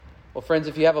Well, friends,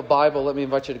 if you have a Bible, let me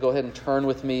invite you to go ahead and turn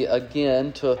with me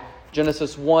again to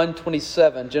Genesis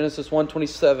 1:27. Genesis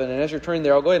 1:27. And as you're turning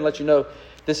there, I'll go ahead and let you know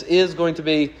this is going to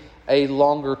be a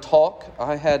longer talk.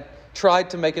 I had tried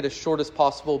to make it as short as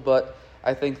possible, but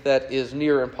I think that is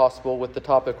near impossible with the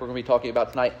topic we're going to be talking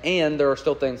about tonight. And there are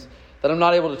still things that I'm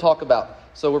not able to talk about.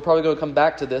 So we're probably going to come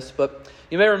back to this. But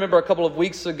you may remember a couple of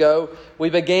weeks ago, we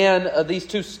began these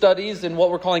two studies in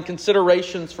what we're calling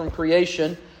Considerations from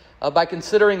Creation by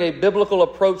considering a biblical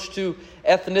approach to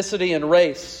ethnicity and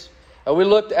race. We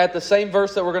looked at the same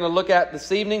verse that we're going to look at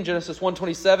this evening, Genesis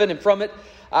 1:27, and from it,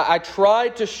 I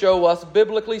tried to show us,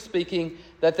 biblically speaking,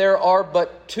 that there are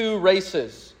but two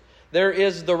races. There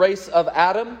is the race of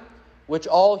Adam, which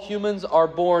all humans are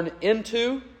born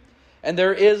into, and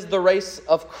there is the race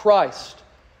of Christ,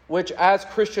 which as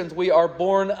Christians we are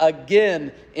born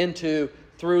again into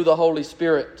through the Holy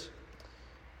Spirit.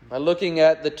 By looking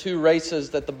at the two races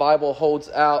that the Bible holds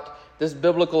out, this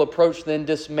biblical approach then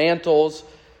dismantles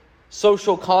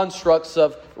social constructs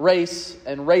of race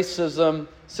and racism,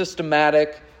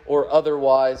 systematic or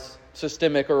otherwise,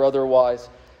 systemic or otherwise.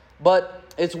 But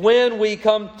it's when we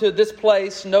come to this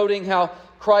place, noting how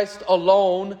Christ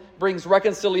alone brings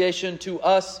reconciliation to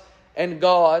us and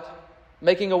God,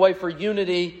 making a way for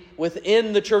unity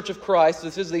within the Church of Christ.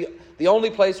 This is the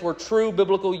only place where true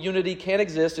biblical unity can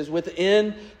exist, is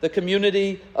within the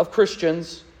community of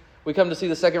Christians. We come to see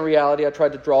the second reality I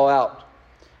tried to draw out.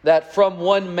 That from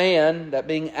one man, that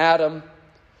being Adam,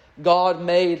 God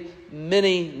made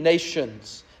many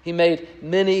nations. He made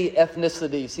many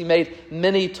ethnicities. He made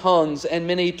many tongues and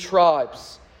many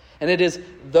tribes. And it is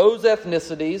those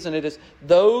ethnicities and it is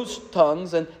those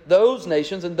tongues and those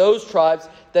nations and those tribes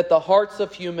that the hearts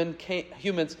of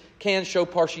humans can show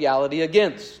partiality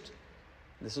against.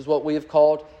 This is what we have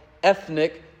called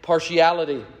ethnic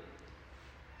partiality.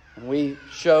 And we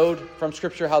showed from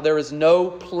Scripture how there is no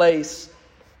place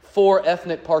for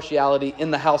ethnic partiality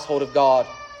in the household of God.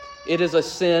 It is a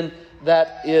sin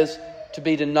that is to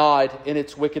be denied in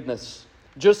its wickedness.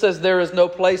 Just as there is no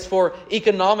place for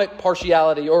economic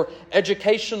partiality or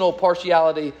educational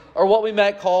partiality or what we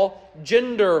might call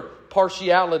gender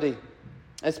partiality.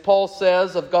 As Paul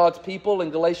says of God's people in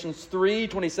Galatians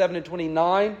 3:27 and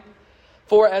 29,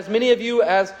 for as many of you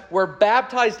as were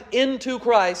baptized into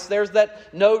Christ, there's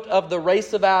that note of the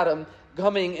race of Adam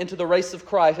coming into the race of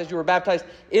Christ, as you were baptized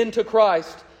into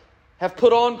Christ, have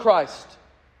put on Christ.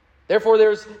 Therefore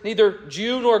there's neither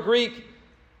Jew nor Greek,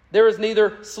 there is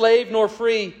neither slave nor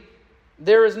free,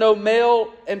 there is no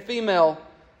male and female,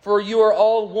 for you are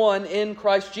all one in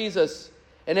Christ Jesus.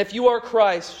 And if you are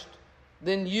Christ,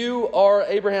 then you are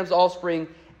Abraham's offspring,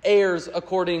 heirs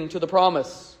according to the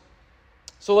promise.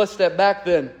 So let's step back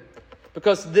then,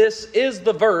 because this is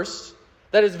the verse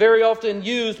that is very often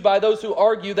used by those who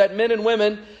argue that men and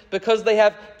women, because they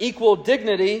have equal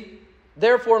dignity,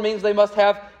 therefore means they must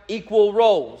have equal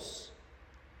roles.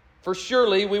 For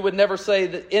surely we would never say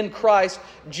that in Christ,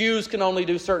 Jews can only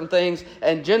do certain things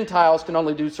and Gentiles can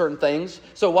only do certain things.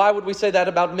 So why would we say that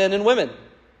about men and women?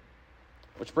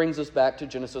 Which brings us back to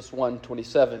Genesis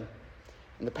 1:27.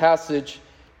 And the passage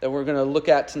that we're going to look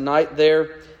at tonight there,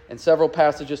 and several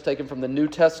passages taken from the New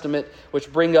Testament,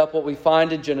 which bring up what we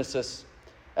find in Genesis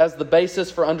as the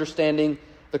basis for understanding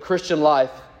the Christian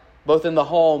life, both in the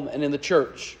home and in the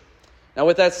church. Now,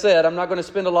 with that said, I'm not going to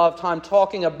spend a lot of time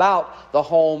talking about the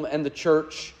home and the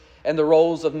church and the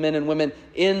roles of men and women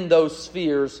in those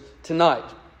spheres tonight.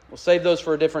 We'll save those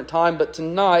for a different time, but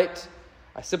tonight,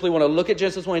 I simply want to look at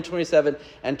Genesis 1:27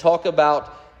 and talk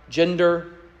about gender,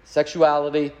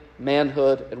 sexuality,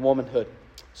 manhood, and womanhood.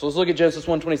 So let's look at Genesis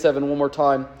 1:27 one more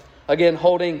time. Again,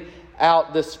 holding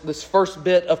out this first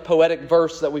bit of poetic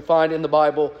verse that we find in the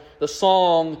Bible, the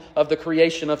song of the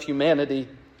creation of humanity,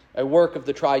 a work of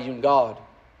the triune God.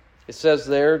 It says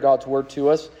there, God's word to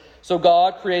us, so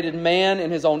God created man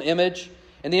in his own image.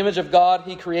 In the image of God,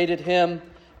 he created him.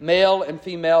 Male and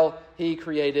female, he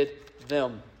created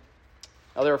them.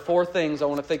 Now, there are four things I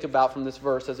want to think about from this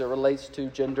verse as it relates to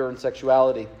gender and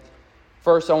sexuality.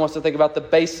 First, I want us to think about the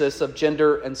basis of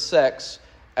gender and sex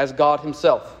as God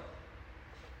himself.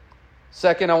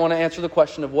 Second, I want to answer the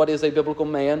question of what is a biblical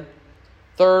man.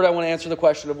 Third, I want to answer the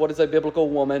question of what is a biblical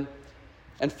woman.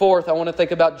 And fourth, I want to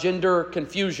think about gender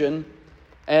confusion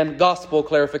and gospel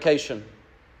clarification.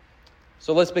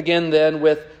 So let's begin then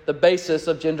with the basis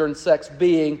of gender and sex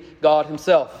being God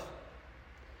himself.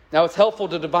 Now, it's helpful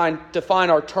to define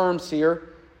our terms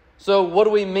here. So what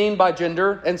do we mean by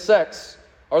gender and sex?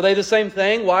 Are they the same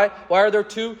thing? Why are there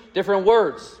two different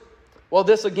words? Well,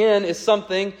 this again is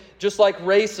something just like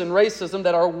race and racism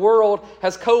that our world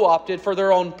has co-opted for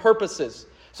their own purposes.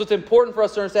 So it's important for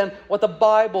us to understand what the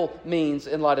Bible means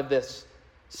in light of this.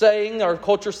 Saying, our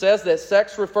culture says that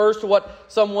sex refers to what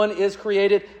someone is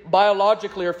created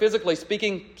biologically or physically,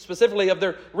 speaking specifically of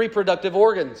their reproductive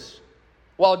organs.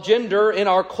 While gender, in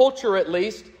our culture at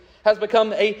least, has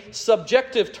become a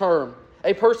subjective term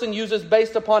a person uses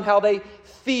based upon how they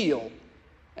feel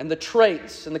and the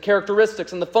traits and the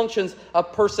characteristics and the functions a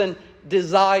person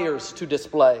desires to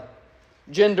display.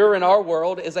 Gender in our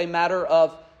world is a matter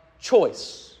of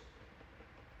choice.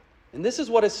 And this is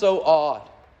what is so odd.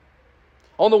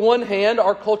 On the one hand,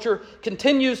 our culture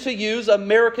continues to use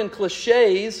American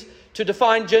cliches to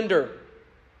define gender.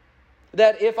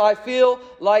 That if I feel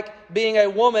like being a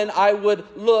woman, I would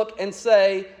look and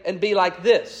say and be like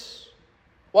this.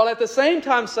 While at the same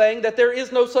time saying that there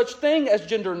is no such thing as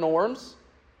gender norms.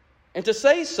 And to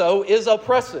say so is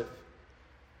oppressive.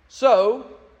 So,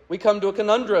 we come to a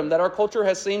conundrum that our culture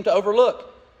has seemed to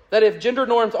overlook. That if gender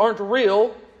norms aren't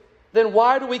real, then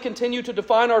why do we continue to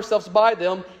define ourselves by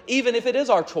them, even if it is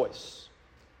our choice?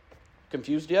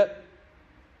 Confused yet?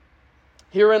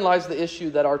 Herein lies the issue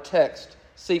that our text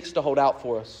seeks to hold out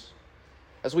for us.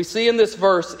 As we see in this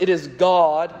verse, it is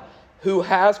God who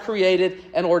has created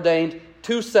and ordained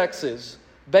two sexes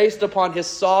based upon His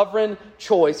sovereign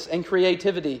choice and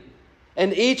creativity.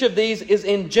 And each of these is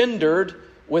engendered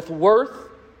with worth,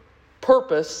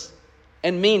 purpose,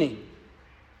 and meaning.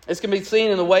 This can be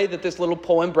seen in the way that this little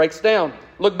poem breaks down.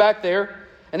 Look back there,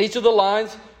 and each of the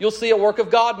lines, you'll see a work of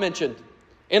God mentioned.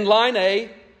 In line A,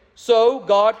 so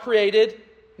God created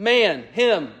man,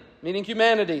 him, meaning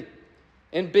humanity.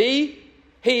 In B,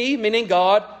 he, meaning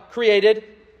God, created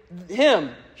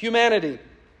him, humanity.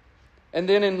 And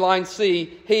then in line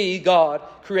C, he, God,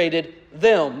 created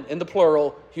them, in the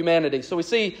plural, humanity. So we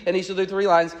see in each of the three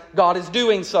lines, God is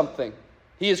doing something.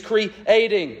 He is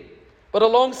creating. But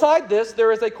alongside this,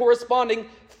 there is a corresponding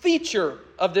feature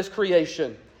of this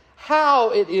creation. How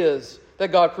it is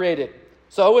that God created.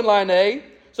 So in line A,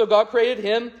 so God created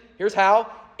him, here's how,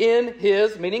 in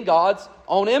His, meaning God's,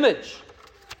 own image.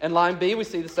 And line B, we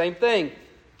see the same thing.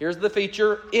 Here's the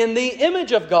feature, in the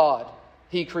image of God,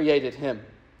 He created him.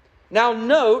 Now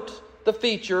note the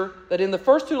feature that in the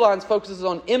first two lines focuses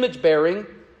on image bearing,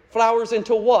 flowers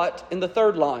into what in the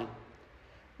third line?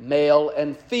 Male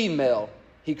and female,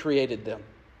 He created them.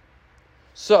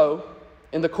 So,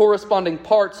 in the corresponding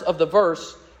parts of the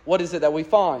verse, what is it that we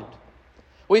find?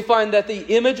 We find that the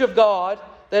image of God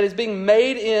that is being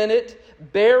made in it,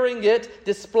 bearing it,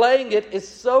 displaying it, is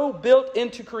so built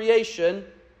into creation,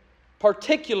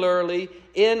 particularly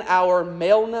in our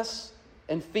maleness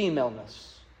and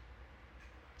femaleness.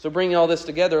 So bringing all this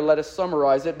together, let us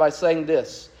summarize it by saying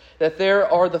this, that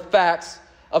there are the facts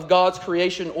of God's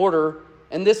creation order,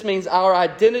 and this means our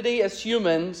identity as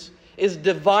humans is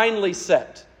divinely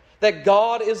set. That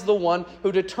God is the one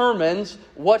who determines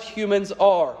what humans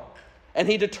are. And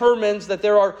He determines that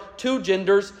there are two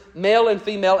genders, male and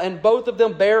female, and both of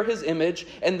them bear His image,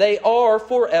 and they are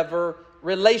forever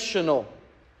relational.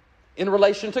 In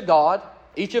relation to God,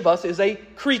 each of us is a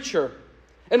creature.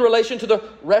 In relation to the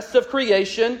rest of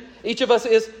creation, each of us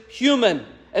is human,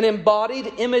 an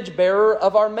embodied image bearer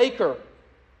of our Maker.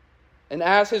 And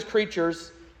as His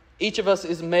creatures, each of us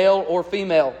is male or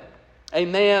female, a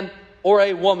man or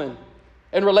a woman.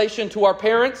 In relation to our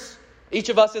parents, each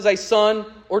of us is a son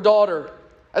or daughter.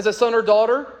 As a son or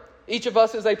daughter, each of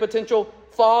us is a potential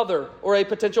father or a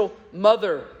potential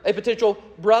mother, a potential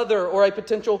brother or a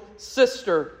potential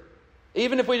sister.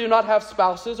 Even if we do not have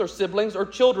spouses or siblings or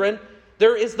children,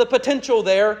 there is the potential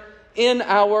there in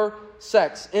our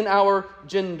sex, in our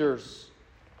genders.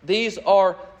 These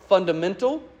are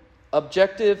fundamental,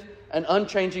 objective, and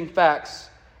unchanging facts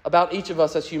about each of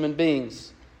us as human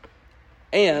beings.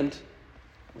 And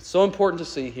what's so important to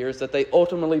see here is that they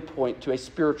ultimately point to a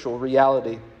spiritual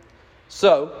reality.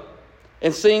 So,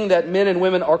 in seeing that men and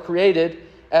women are created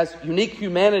as unique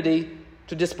humanity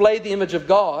to display the image of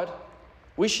God,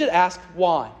 we should ask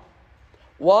why.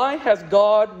 Why has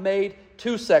God made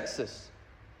two sexes?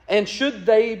 And should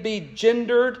they be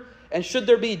gendered, and should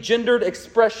there be gendered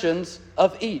expressions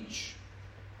of each?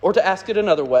 Or to ask it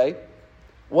another way,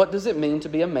 what does it mean to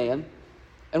be a man,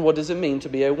 and what does it mean to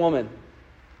be a woman?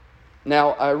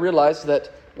 Now, I realize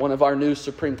that one of our new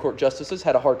Supreme Court justices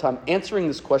had a hard time answering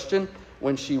this question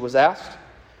when she was asked,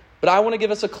 but I want to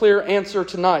give us a clear answer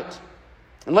tonight.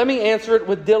 And let me answer it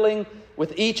with dealing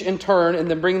with each in turn and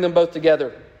then bringing them both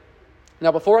together.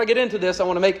 Now, before I get into this, I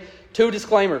want to make two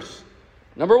disclaimers.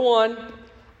 Number one,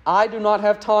 I do not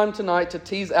have time tonight to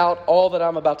tease out all that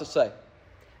I'm about to say,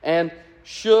 and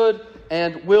should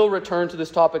and will return to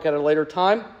this topic at a later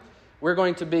time. We're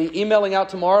going to be emailing out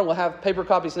tomorrow, and we'll have paper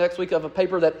copies next week of a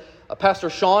paper that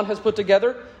Pastor Sean has put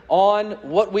together on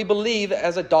what we believe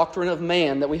as a doctrine of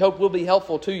man that we hope will be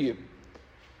helpful to you.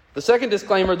 The second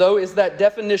disclaimer, though, is that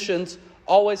definitions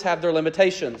always have their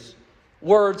limitations.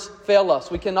 Words fail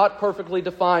us. We cannot perfectly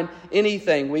define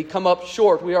anything. We come up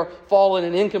short. We are fallen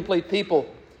and incomplete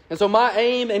people. And so my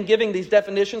aim in giving these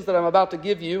definitions that I'm about to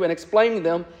give you and explaining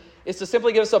them is to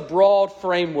simply give us a broad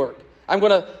framework. I'm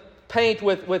going to paint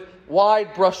with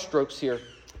wide brushstrokes here.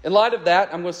 In light of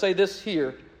that, I'm going to say this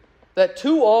here, that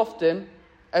too often,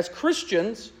 as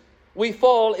Christians, we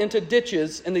fall into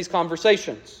ditches in these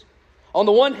conversations. On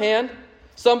the one hand,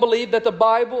 some believe that the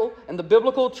Bible and the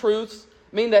biblical truths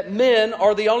mean that men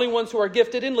are the only ones who are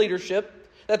gifted in leadership,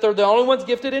 that they're the only ones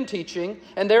gifted in teaching,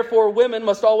 and therefore women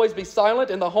must always be silent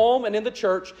in the home and in the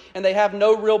church, and they have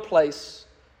no real place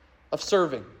of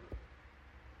serving.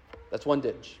 That's one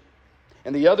ditch.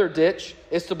 And the other ditch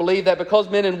is to believe that because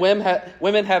men and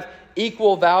women have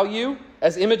equal value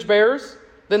as image bearers,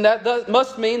 then that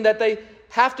must mean that they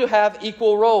have to have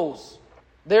equal roles,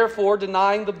 therefore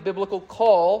denying the biblical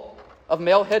call of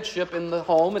male headship in the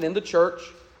home and in the church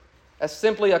as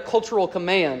simply a cultural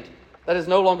command that is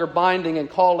no longer binding and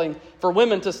calling for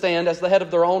women to stand as the head of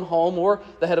their own home or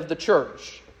the head of the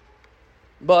church.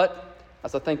 But,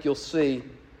 as I think you'll see,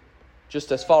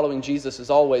 just as following Jesus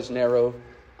is always narrow,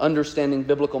 understanding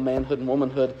biblical manhood and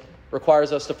womanhood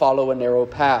requires us to follow a narrow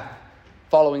path,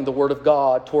 following the Word of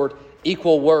God toward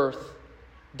equal worth,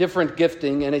 different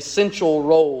gifting, and essential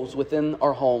roles within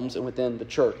our homes and within the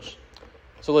church.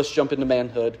 So let's jump into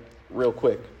manhood real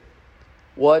quick.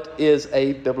 What is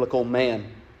a biblical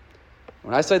man?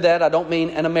 When I say that, I don't mean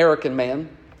an American man.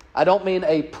 I don't mean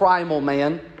a primal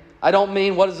man. I don't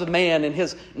mean what is a man in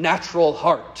his natural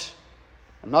heart.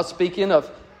 I'm not speaking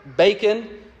of bacon,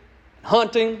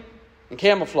 hunting, and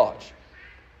camouflage.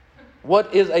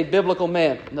 What is a biblical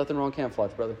man? Nothing wrong with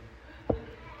camouflage, brother.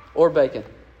 Or bacon.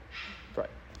 Right.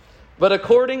 But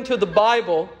according to the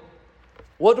Bible,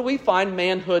 what do we find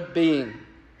manhood being?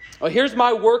 Well, here's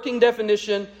my working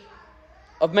definition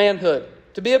of manhood.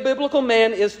 To be a biblical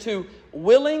man is to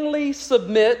willingly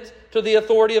submit to the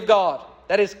authority of God.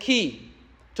 That is key.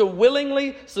 To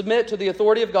willingly submit to the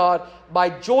authority of God by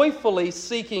joyfully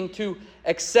seeking to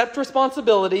accept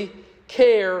responsibility,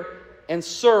 care, and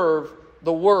serve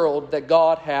the world that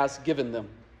God has given them.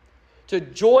 To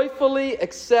joyfully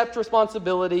accept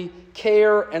responsibility,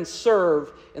 care, and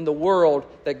serve in the world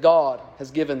that God has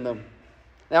given them.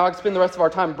 Now, I can spend the rest of our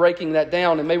time breaking that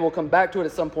down, and maybe we'll come back to it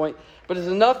at some point. But it's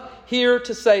enough here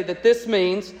to say that this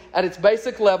means, at its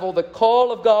basic level, the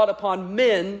call of God upon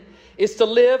men is to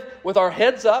live with our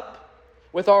heads up,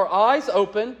 with our eyes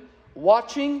open,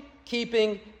 watching,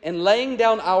 keeping, and laying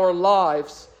down our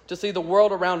lives to see the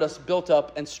world around us built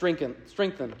up and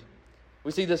strengthened.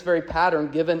 We see this very pattern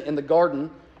given in the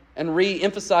garden and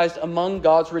re-emphasized among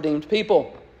God's redeemed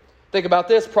people. Think about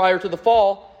this. Prior to the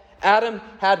fall, Adam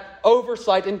had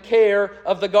oversight and care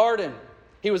of the garden.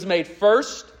 He was made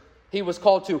first. He was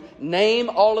called to name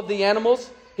all of the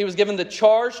animals. He was given the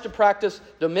charge to practice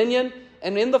dominion.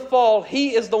 And in the fall,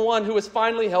 he is the one who is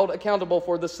finally held accountable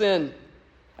for the sin.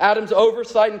 Adam's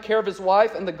oversight and care of his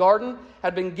wife and the garden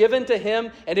had been given to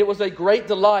him, and it was a great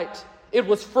delight. It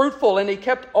was fruitful, and he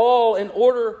kept all in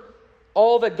order,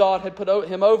 all that God had put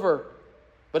him over.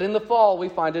 But in the fall, we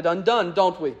find it undone,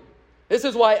 don't we? This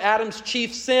is why Adam's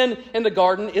chief sin in the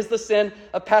garden is the sin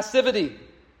of passivity.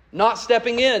 Not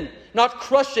stepping in, not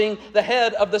crushing the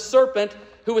head of the serpent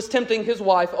who was tempting his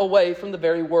wife away from the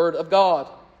very word of God.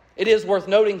 It is worth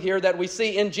noting here that we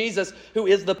see in Jesus, who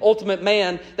is the ultimate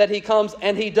man, that he comes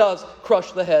and he does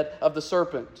crush the head of the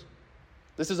serpent.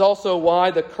 This is also why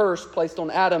the curse placed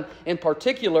on Adam in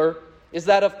particular is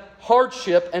that of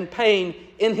hardship and pain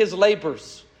in his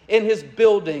labors, in his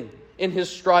building, in his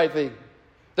striving.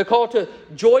 The call to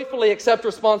joyfully accept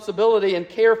responsibility and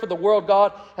care for the world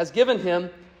God has given him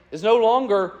is no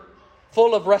longer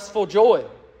full of restful joy.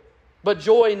 But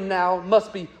joy now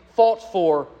must be fought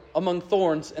for among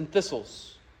thorns and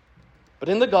thistles. But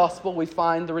in the gospel, we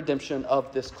find the redemption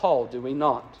of this call, do we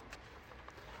not?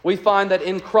 We find that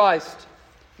in Christ,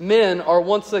 men are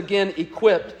once again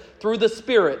equipped through the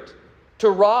Spirit to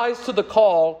rise to the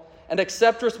call and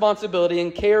accept responsibility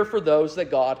and care for those that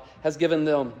God has given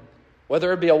them,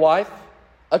 whether it be a wife,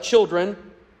 a children,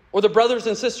 or the brothers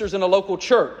and sisters in a local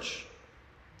church.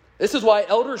 This is why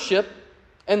eldership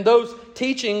and those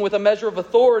teaching with a measure of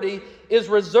authority is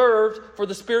reserved for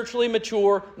the spiritually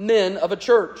mature men of a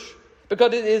church.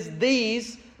 Because it is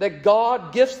these that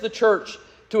God gifts the church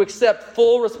to accept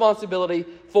full responsibility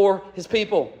for his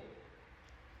people.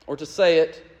 Or to say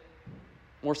it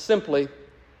more simply,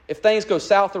 if things go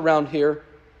south around here,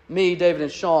 me, David, and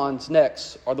Sean's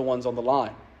necks are the ones on the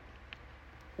line.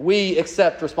 We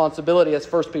accept responsibility, as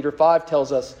 1 Peter 5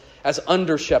 tells us, as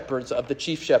under-shepherds of the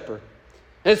chief shepherd.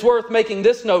 And it's worth making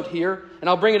this note here, and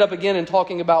I'll bring it up again in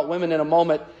talking about women in a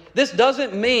moment. This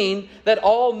doesn't mean that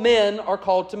all men are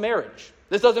called to marriage.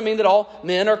 This doesn't mean that all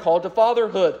men are called to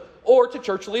fatherhood or to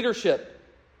church leadership.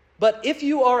 But if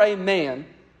you are a man,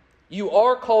 you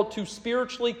are called to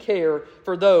spiritually care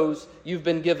for those you've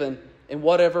been given in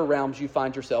whatever realms you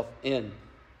find yourself in,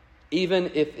 even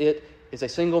if it is a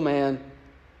single man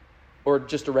or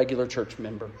just a regular church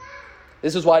member.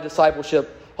 This is why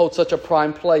discipleship holds such a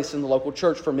prime place in the local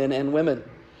church for men and women,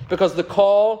 because the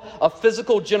call of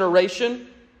physical generation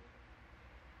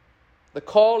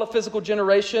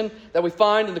that we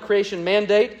find in the creation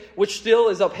mandate, which still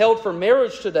is upheld for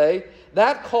marriage today,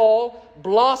 that call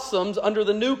blossoms under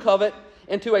the new covenant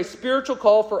into a spiritual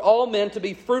call for all men to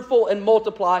be fruitful and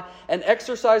multiply and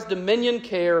exercise dominion,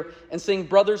 care, and seeing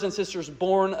brothers and sisters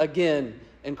born again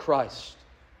in Christ.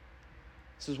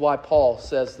 This is why Paul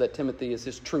says that Timothy is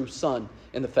his true son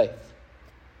in the faith.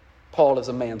 Paul is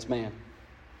a man's man.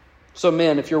 So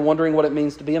men, if you're wondering what it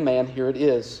means to be a man, here it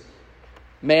is.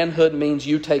 Manhood means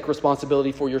you take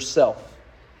responsibility for yourself.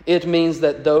 It means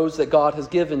that those that God has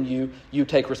given you, you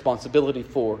take responsibility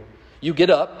for. You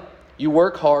get up, you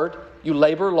work hard, you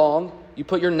labor long, you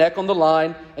put your neck on the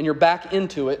line, and you're back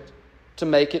into it to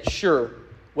make it sure,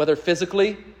 whether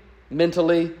physically,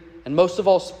 mentally, and most of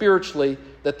all spiritually,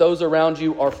 that those around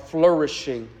you are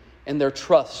flourishing in their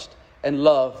trust and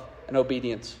love and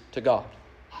obedience to God.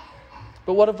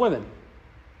 But what of women?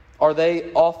 Are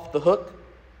they off the hook?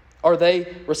 Are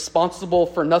they responsible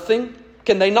for nothing?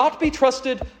 Can they not be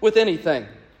trusted with anything?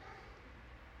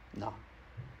 No.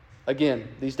 Again,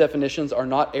 these definitions are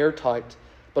not airtight,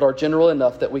 but are general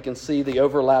enough that we can see the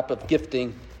overlap of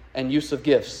gifting and use of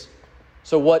gifts.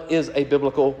 So what is a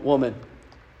biblical woman?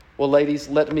 Well, ladies,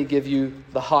 let me give you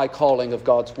the high calling of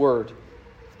God's Word.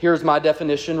 Here's my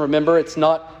definition. Remember, it's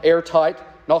not airtight,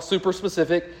 not super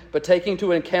specific, but taking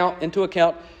into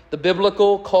account the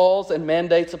biblical calls and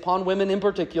mandates upon women in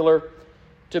particular.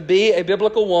 To be a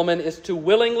biblical woman is to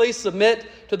willingly submit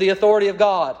to the authority of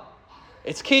God.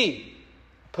 It's key.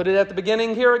 Put it at the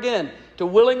beginning here again. To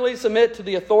willingly submit to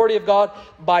the authority of God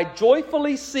by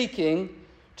joyfully seeking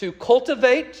to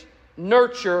cultivate,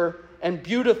 nurture, and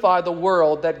beautify the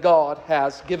world that God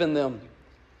has given them.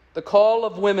 The call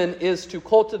of women is to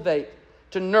cultivate,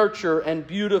 to nurture, and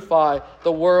beautify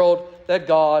the world that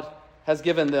God has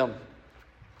given them.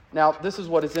 Now, this is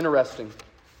what is interesting.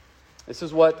 This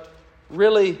is what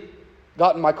really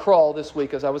got in my crawl this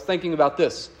week as I was thinking about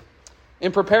this.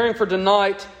 In preparing for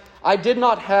tonight, I did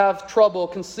not have trouble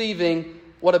conceiving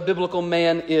what a biblical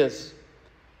man is.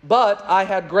 But I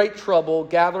had great trouble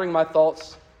gathering my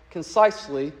thoughts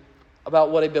concisely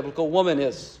about what a biblical woman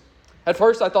is. At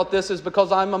first, I thought this is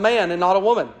because I'm a man and not a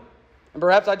woman. And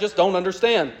perhaps I just don't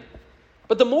understand.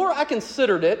 But the more I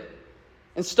considered it,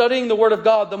 in studying the Word of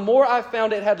God, the more I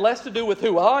found it had less to do with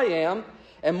who I am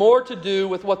and more to do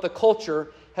with what the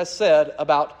culture has said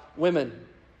about women.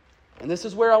 And this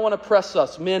is where I want to press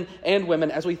us, men and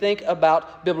women, as we think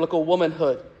about biblical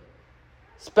womanhood.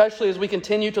 Especially as we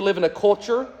continue to live in a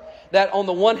culture that on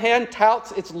the one hand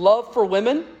touts its love for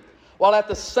women, while at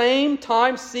the same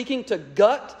time seeking to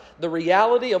gut the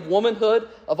reality of womanhood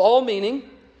of all meaning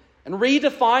and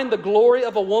redefine the glory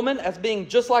of a woman as being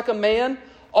just like a man,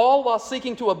 all while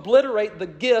seeking to obliterate the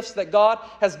gifts that God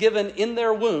has given in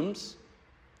their wombs.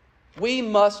 We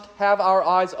must have our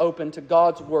eyes open to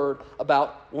God's Word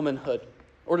about womanhood.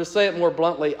 Or to say it more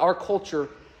bluntly, our culture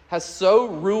has so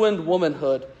ruined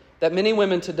womanhood that many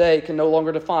women today can no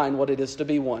longer define what it is to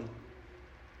be one.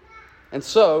 And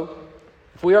so,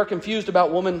 if we are confused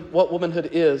about what womanhood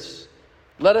is,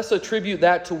 let us attribute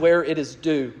that to where it is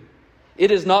due.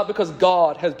 It is not because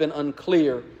God has been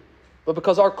unclear, but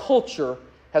because our culture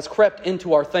has crept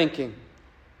into our thinking.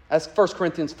 As 1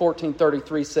 Corinthians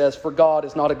 14:33 says, "For God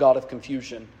is not a God of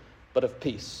confusion, but of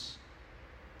peace."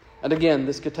 And again,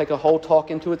 this could take a whole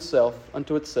talk unto itself,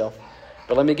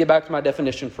 but let me get back to my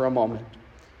definition for a moment.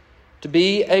 To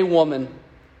be a woman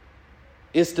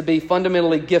is to be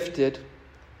fundamentally gifted,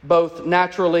 both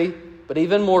naturally, but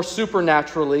even more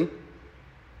supernaturally,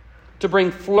 to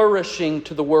bring flourishing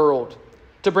to the world,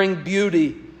 to bring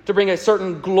beauty, to bring a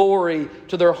certain glory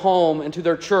to their home and to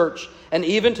their church, and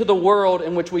even to the world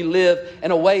in which we live in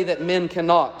a way that men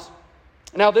cannot.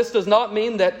 Now, this does not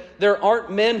mean that there aren't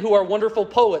men who are wonderful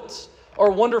poets or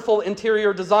wonderful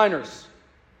interior designers.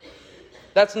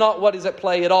 That's not what is at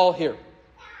play at all here.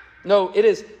 No, it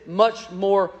is much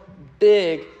more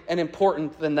big and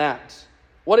important than that.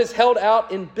 What is held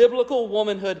out in biblical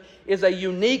womanhood is a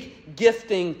unique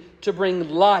gifting to bring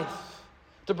life,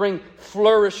 to bring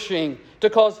flourishing, to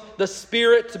cause the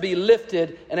spirit to be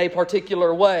lifted in a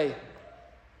particular way.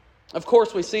 Of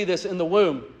course, we see this in the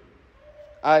womb.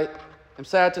 I am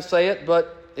sad to say it,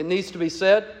 but it needs to be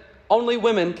said. Only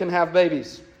women can have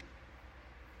babies.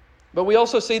 But we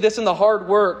also see this in the hard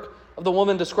work of the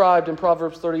woman described in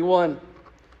Proverbs 31.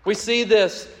 We see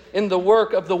this in the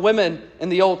work of the women in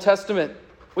the Old Testament.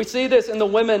 We see this in the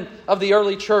women of the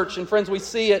early church. And friends, we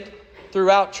see it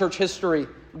throughout church history.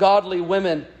 Godly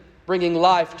women bringing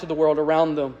life to the world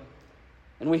around them.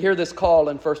 And we hear this call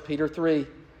in 1 Peter 3.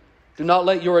 Do not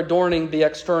let your adorning be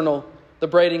external, the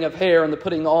braiding of hair and the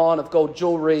putting on of gold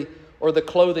jewelry or the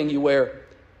clothing you wear.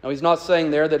 Now, he's not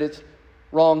saying there that it's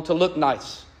wrong to look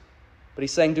nice. But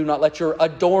he's saying do not let your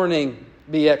adorning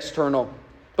be external.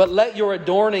 But let your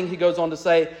adorning, he goes on to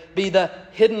say, be the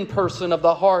hidden person of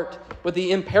the heart with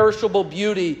the imperishable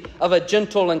beauty of a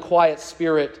gentle and quiet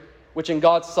spirit, which in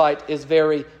God's sight is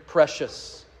very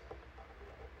precious.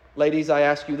 Ladies, I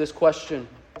ask you this question.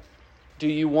 Do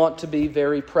you want to be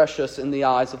very precious in the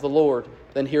eyes of the Lord?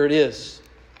 Then here it is.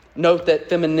 Note that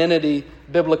femininity,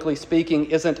 biblically speaking,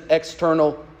 isn't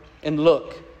external in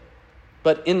look,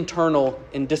 but internal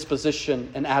in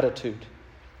disposition and attitude.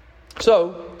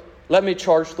 So, let me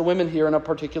charge the women here in a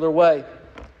particular way.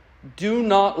 Do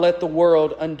not let the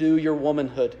world undo your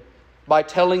womanhood by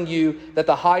telling you that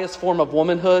the highest form of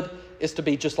womanhood is to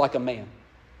be just like a man.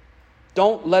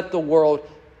 Don't let the world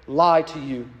lie to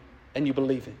you and you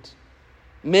believe it.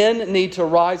 Men need to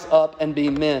rise up and be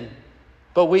men,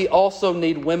 but we also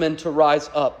need women to rise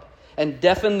up and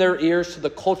deafen their ears to the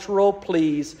cultural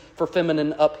pleas for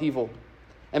feminine upheaval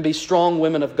and be strong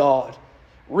women of God,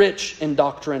 rich in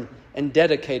doctrine and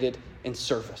dedicated in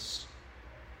service.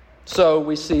 So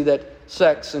we see that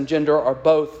sex and gender are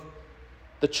both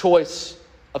the choice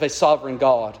of a sovereign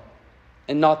God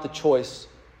and not the choice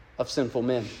of sinful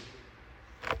men.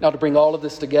 Now, to bring all of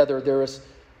this together, there is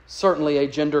certainly a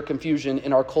gender confusion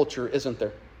in our culture, isn't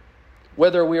there?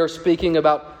 Whether we are speaking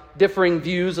about differing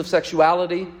views of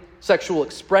sexuality, sexual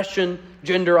expression,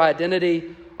 gender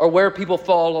identity, or where people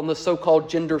fall on the so-called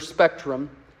gender spectrum,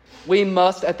 we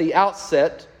must at the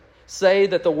outset say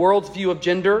that the world's view of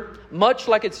gender, much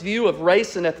like its view of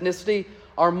race and ethnicity,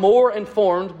 are more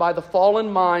informed by the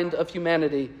fallen mind of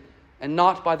humanity and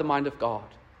not by the mind of God.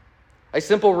 A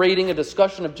simple reading and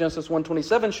discussion of Genesis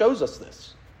 1:27 shows us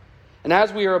this. And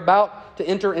as we are about to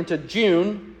enter into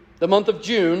June, the month of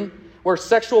June, where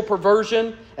sexual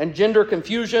perversion and gender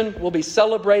confusion will be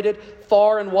celebrated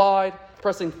far and wide,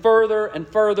 pressing further and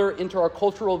further into our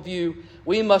cultural view,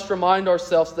 we must remind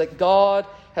ourselves that God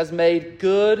has made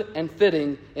good and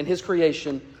fitting in His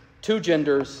creation two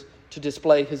genders to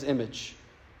display His image.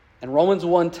 And Romans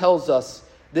 1 tells us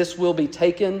this will be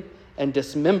taken and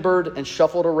dismembered and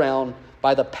shuffled around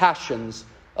by the passions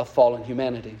of fallen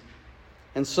humanity.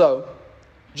 And so,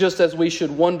 just as we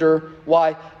should wonder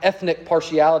why ethnic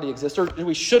partiality exists, or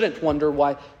we shouldn't wonder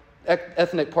why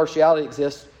ethnic partiality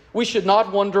exists, we should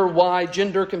not wonder why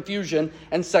gender confusion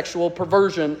and sexual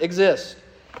perversion exist.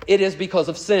 It is because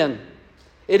of sin.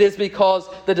 It is because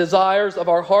the desires of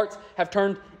our hearts have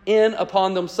turned in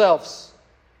upon themselves.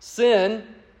 Sin,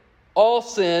 all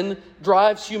sin,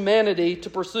 drives humanity to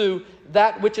pursue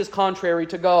that which is contrary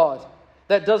to God,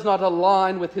 that does not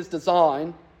align with His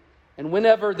design. And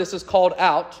whenever this is called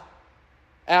out,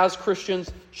 as Christians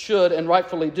should and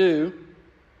rightfully do,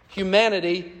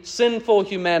 humanity, sinful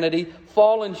humanity,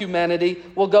 fallen humanity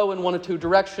will go in one of two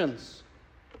directions.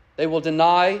 They will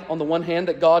deny, on the one hand,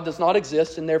 that God does not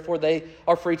exist and therefore they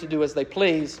are free to do as they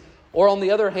please. Or on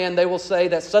the other hand, they will say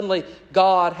that suddenly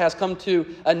God has come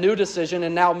to a new decision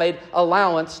and now made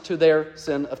allowance to their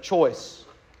sin of choice.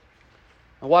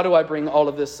 And why do I bring all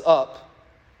of this up?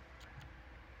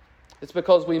 It's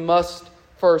because we must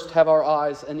first have our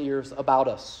eyes and ears about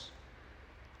us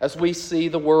as we see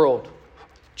the world.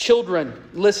 Children,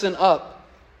 listen up.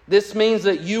 This means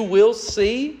that you will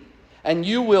see and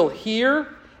you will hear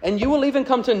and you will even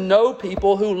come to know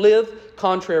people who live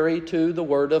contrary to the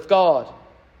Word of God.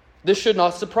 This should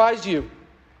not surprise you.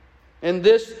 And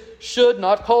this should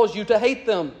not cause you to hate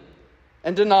them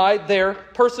and deny their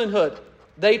personhood.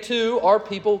 They too are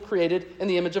people created in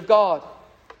the image of God.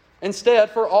 Instead,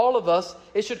 for all of us,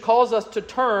 it should cause us to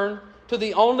turn to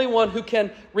the only one who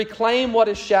can reclaim what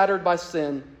is shattered by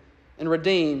sin and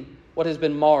redeem what has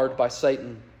been marred by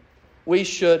Satan. We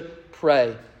should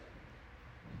pray.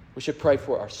 We should pray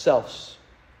for ourselves.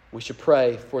 We should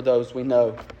pray for those we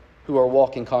know who are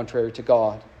walking contrary to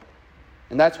God.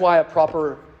 And that's why a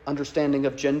proper understanding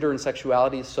of gender and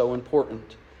sexuality is so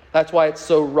important. That's why it's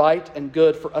so right and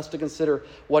good for us to consider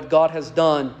what God has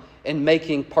done in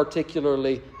making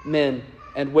particularly men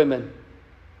and women.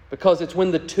 Because it's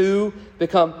when the two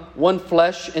become one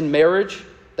flesh in marriage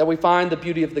that we find the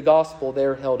beauty of the gospel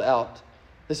there held out.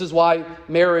 This is why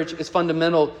marriage is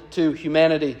fundamental to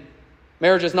humanity.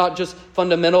 Marriage is not just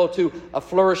fundamental to a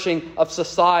flourishing of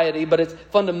society, but it's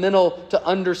fundamental to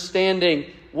understanding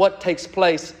what takes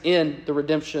place in the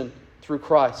redemption through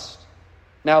Christ.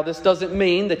 Now, this doesn't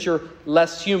mean that you're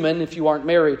less human if you aren't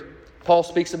married. Paul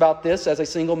speaks about this as a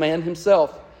single man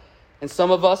himself. And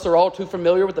some of us are all too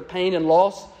familiar with the pain and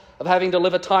loss of having to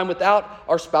live a time without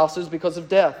our spouses because of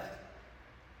death.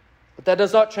 But that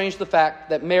does not change the fact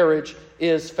that marriage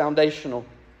is foundational.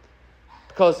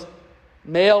 Because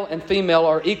male and female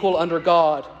are equal under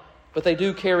God, but they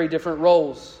do carry different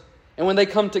roles. And when they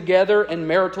come together in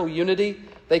marital unity,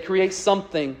 they create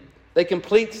something. They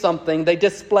complete something. They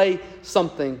display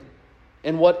something.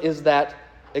 And what is that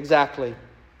exactly?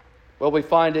 Well, we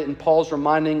find it in Paul's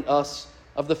reminding us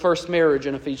of the first marriage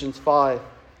in Ephesians 5.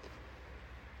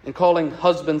 And calling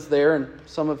husbands there, and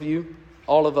some of you,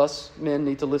 all of us men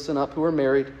need to listen up who are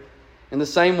married. In the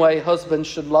same way, husbands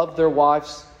should love their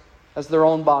wives as their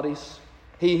own bodies.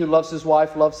 He who loves his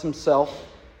wife loves himself.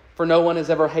 For no one has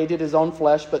ever hated his own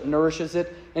flesh, but nourishes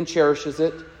it and cherishes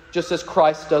it, just as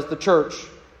Christ does the church,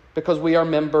 because we are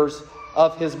members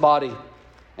of his body.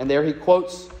 And there he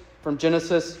quotes from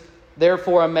Genesis,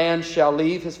 "Therefore a man shall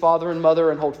leave his father and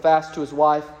mother and hold fast to his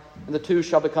wife, and the two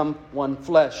shall become one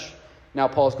flesh." Now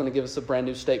Paul's going to give us a brand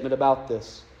new statement about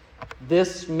this.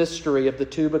 This mystery of the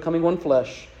two becoming one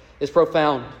flesh is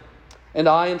profound. And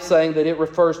I am saying that it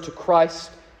refers to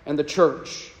Christ and the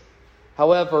church.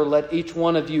 However, let each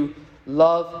one of you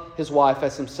love his wife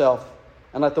as himself,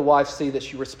 and let the wife see that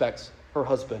she respects her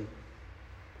husband.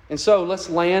 And so let's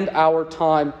land our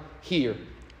time here,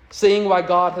 seeing why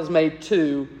God has made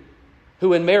two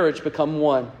who in marriage become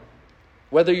one.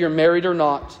 Whether you're married or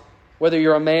not, whether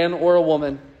you're a man or a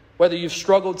woman, whether you've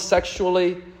struggled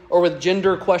sexually or with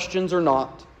gender questions or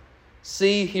not,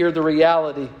 see here the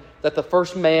reality that the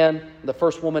first man and the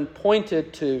first woman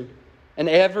pointed to, and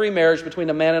every marriage between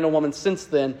a man and a woman since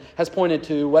then has pointed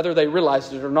to, whether they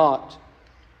realized it or not.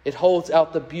 It holds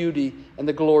out the beauty and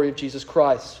the glory of Jesus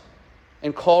Christ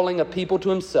in calling a people to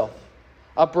himself,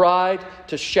 a bride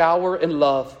to shower in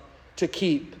love, to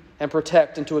keep and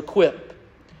protect and to equip,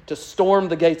 to storm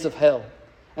the gates of hell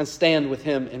and stand with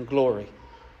him in glory.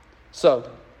 So,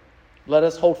 let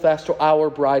us hold fast to our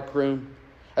bridegroom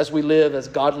as we live as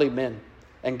godly men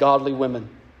and godly women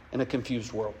in a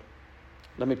confused world.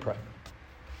 Let me pray.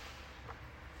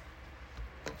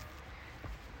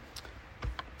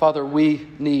 Father, we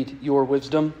need your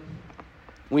wisdom.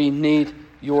 We need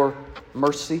your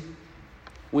mercy.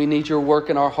 We need your work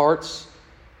in our hearts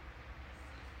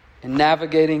in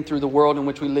navigating through the world in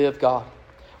which we live, God.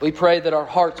 We pray that our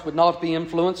hearts would not be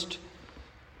influenced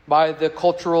by the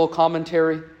cultural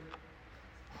commentary,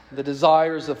 the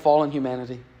desires of fallen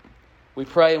humanity. We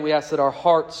pray and we ask that our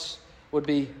hearts would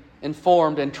be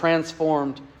informed and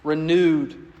transformed,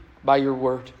 renewed by your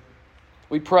word.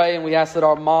 We pray and we ask that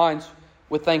our minds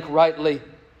would think rightly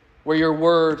where your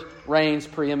word reigns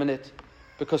preeminent,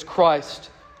 because Christ,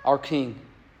 our King,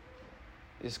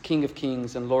 is King of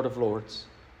kings and Lord of lords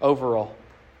over all.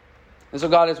 And so,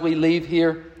 God, as we leave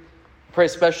here, pray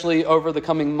especially over the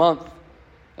coming month,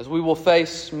 as we will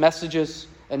face messages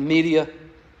and media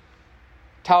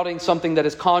touting something that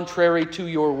is contrary to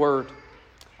your word.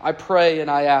 I pray and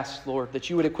I ask, Lord, that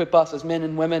you would equip us as men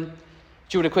and women,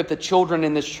 that you would equip the children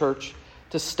in this church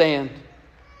to stand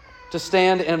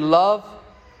in love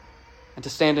and to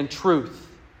stand in truth,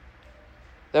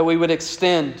 that we would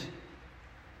extend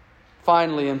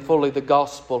finally and fully the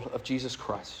gospel of Jesus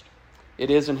Christ. It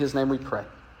is in his name we pray.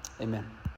 Amen.